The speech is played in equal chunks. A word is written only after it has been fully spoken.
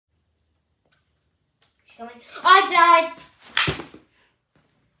kill me. I died.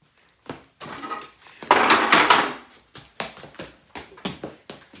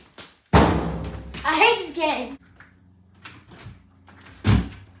 I hate this game.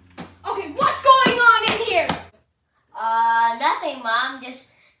 Okay, what's going on in here? Nothing, Mom.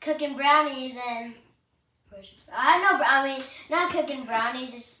 Just cooking brownies and... not cooking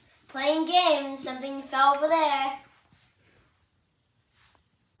brownies, just playing games. Something fell over there.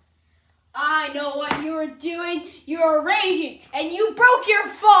 I know what you were doing. You were raging, and you broke your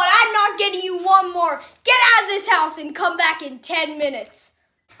phone. I'm not getting you one more. Get out of this house and come back in 10 minutes.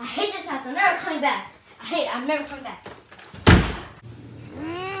 I hate this house. I'm never coming back. I'm never coming back.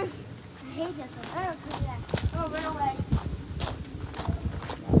 I hate this. I'm never coming back. Oh, run away.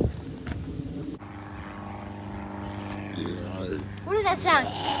 What is that sound?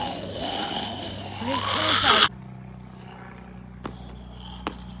 What is that sound?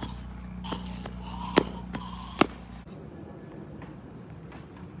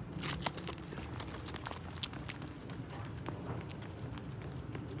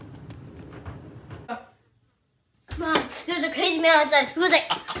 Mom, there's a crazy man outside who was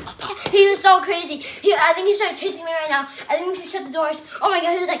like, he was so crazy. I think he started chasing me right now. I think we should shut the doors. Oh my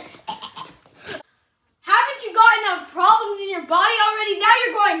God, he was like. Haven't you got enough problems in your body already? Now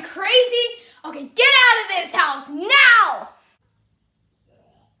you're going crazy? Okay, get out of this house now!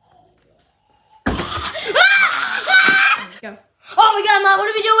 Go. Oh my God, Mom, what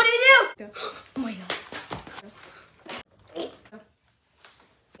do we do? What do we do? Go. Oh my God.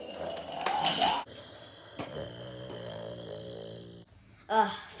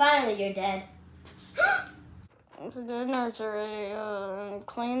 Finally you're dead. Dinner's already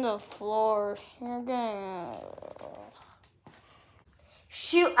clean the floor. You're getting...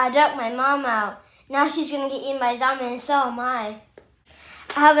 Shoot, I ducked my mom out. Now she's gonna get eaten by a zombie, and so am I.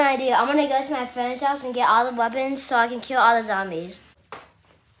 I have an idea. I'm gonna go to my friend's house and get all the weapons so I can kill all the zombies.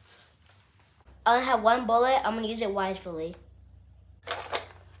 I only have one bullet. I'm gonna use it wisely.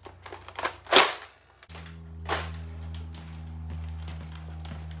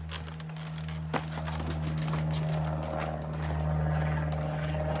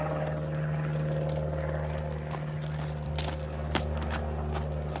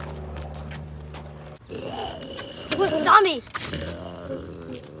 Zombie!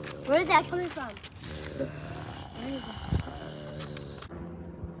 Where is that coming from? Where is it?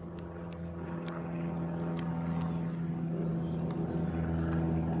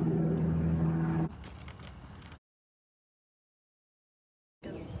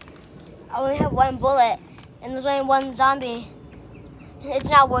 I only have one bullet, and there's only one zombie. It's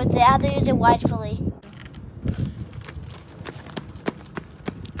not worth it. I have to use it wisely.